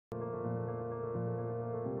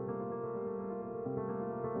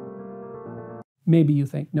Maybe you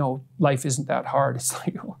think, no, life isn't that hard. It's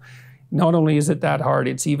like, not only is it that hard,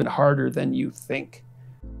 it's even harder than you think.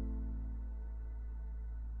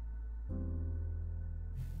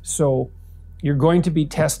 So you're going to be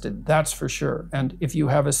tested, that's for sure. And if you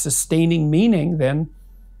have a sustaining meaning, then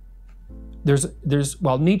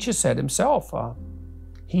well, Nietzsche said himself,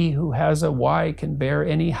 he who has a why can bear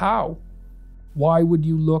any how. Why would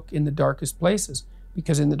you look in the darkest places?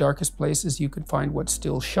 Because in the darkest places, you can find what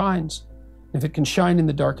still shines. If it can shine in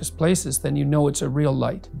the darkest places, then you know it's a real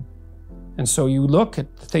light. And so you look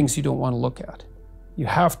at the things you don't want to look at. You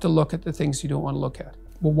have to look at the things you don't want to look at.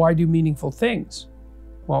 Well, why do meaningful things?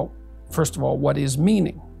 Well, first of all, what is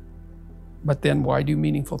meaning? But then why do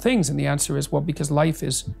meaningful things? And the answer is, well, because life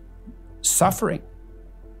is suffering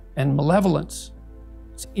and malevolence.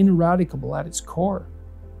 It's ineradicable at its core.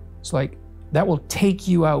 It's like, that will take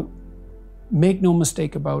you out. Make no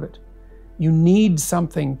mistake about it. You need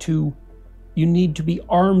something you need to be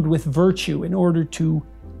armed with virtue in order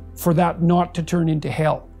for that not to turn into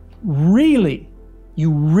hell. Really,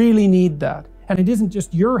 you really need that. And it isn't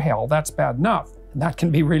just your hell, that's bad enough. And that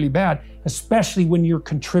can be really bad, especially when you're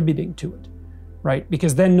contributing to it, right?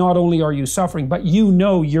 Because then not only are you suffering, but you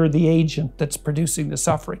know you're the agent that's producing the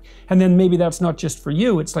suffering. And then maybe that's not just for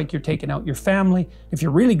you, it's like you're taking out your family. If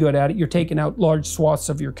you're really good at it, you're taking out large swaths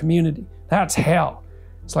of your community. That's hell.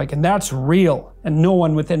 It's like, and that's real. And no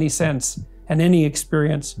one with any sense and any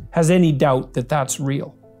experience has any doubt that that's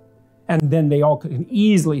real. And then they all can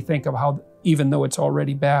easily think of how, even though it's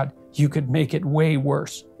already bad, you could make it way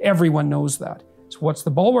worse. Everyone knows that. So what's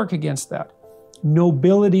the bulwark against that?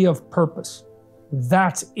 Nobility of purpose.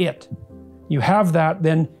 That's it. You have that,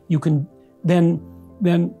 then you can,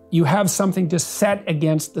 then you have something to set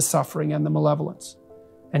against the suffering and the malevolence.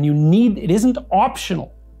 And you need, it isn't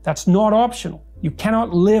optional. That's not optional. You cannot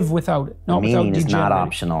live without it. Not without meaning is not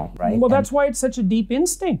optional, right? Well, that's why it's such a deep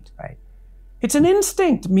instinct. Right. It's an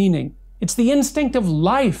instinct, meaning. It's the instinct of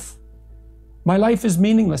life. My life is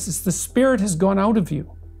meaningless. It's the spirit has gone out of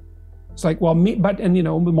you. It's like, well, and you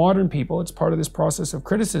know, modern people, it's part of this process of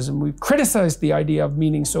criticism. We've criticized the idea of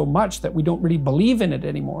meaning so much that we don't really believe in it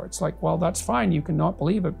anymore. It's like, well, that's fine. You can not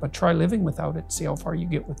believe it, but try living without it. See how far you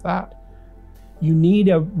get with that. You need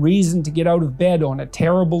a reason to get out of bed on a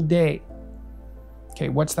terrible day. Okay,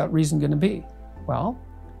 what's that reason going to be? Well,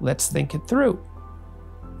 let's think it through.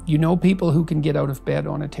 You know people who can get out of bed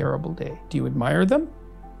on a terrible day. Do you admire them?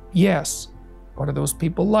 Yes. What are those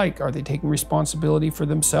people like? Are they taking responsibility for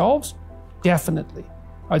themselves? Definitely.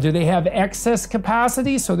 Do they have excess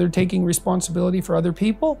capacity, so they're taking responsibility for other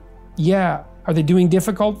people? Yeah. Are they doing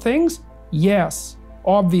difficult things? Yes,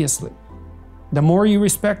 obviously. The more you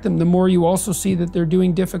respect them, the more you also see that they're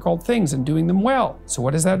doing difficult things and doing them well. So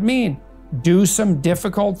what does that mean? Do some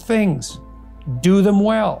difficult things. Do them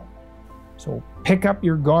well. So pick up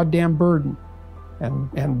your goddamn burden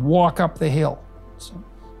and walk up the hill. So,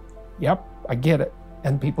 yep, I get it.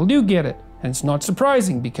 And people do get it. And it's not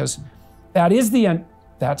surprising because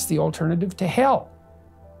that's the alternative to hell.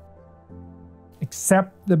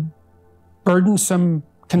 Accept the burdensome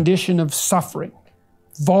condition of suffering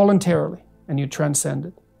voluntarily and you transcend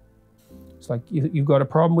it. It's like you've got a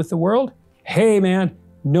problem with the world. Hey man,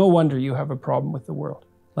 no wonder you have a problem with the world.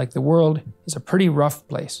 Like the world is a pretty rough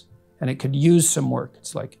place and it could use some work.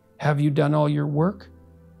 It's like, have you done all your work?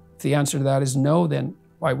 If the answer to that is no, then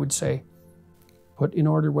I would say, put in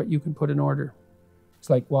order what you can put in order. It's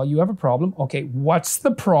like, well, you have a problem. Okay, what's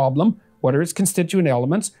the problem? What are its constituent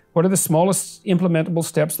elements? What are the smallest implementable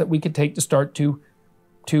steps that we could take to start to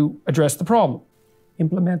address the problem?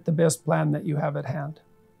 Implement the best plan that you have at hand.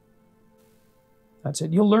 That's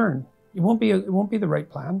it. You'll learn. It won't be the right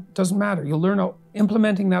plan. It doesn't matter. You'll learn,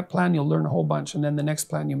 implementing that plan, you'll learn a whole bunch, and then the next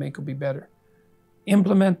plan you make will be better.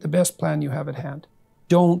 Implement the best plan you have at hand.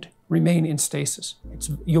 Don't remain in stasis.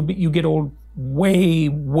 You get old way,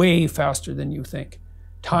 way faster than you think.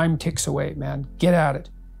 Time ticks away, man. Get at it.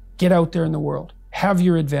 Get out there in the world. Have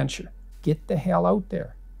your adventure. Get the hell out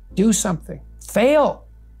there. Do something. Fail.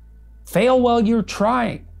 Fail while you're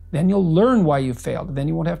trying. Then you'll learn why you failed. Then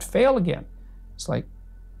you won't have to fail again. It's like,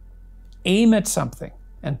 aim at something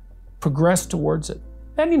and progress towards it.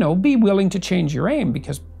 And, you know, be willing to change your aim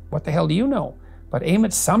because what the hell do you know? But aim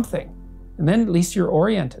at something. And then at least you're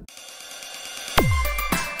oriented.